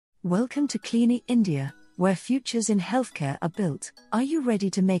Welcome to Clini India, where futures in healthcare are built. Are you ready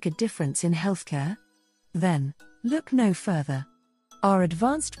to make a difference in healthcare? Then, look no further. Our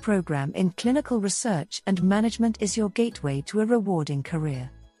advanced program in clinical research and management is your gateway to a rewarding career.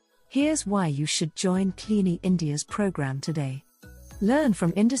 Here's why you should join Clini India's program today. Learn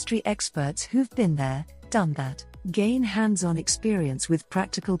from industry experts who've been there, done that. Gain hands-on experience with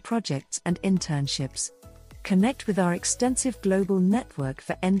practical projects and internships. Connect with our extensive global network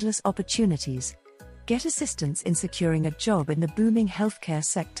for endless opportunities. Get assistance in securing a job in the booming healthcare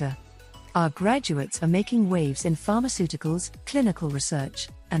sector. Our graduates are making waves in pharmaceuticals, clinical research,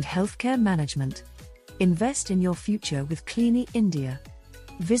 and healthcare management. Invest in your future with Clini India.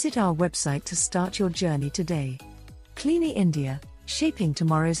 Visit our website to start your journey today. Clini India, shaping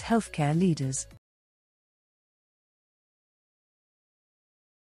tomorrow's healthcare leaders.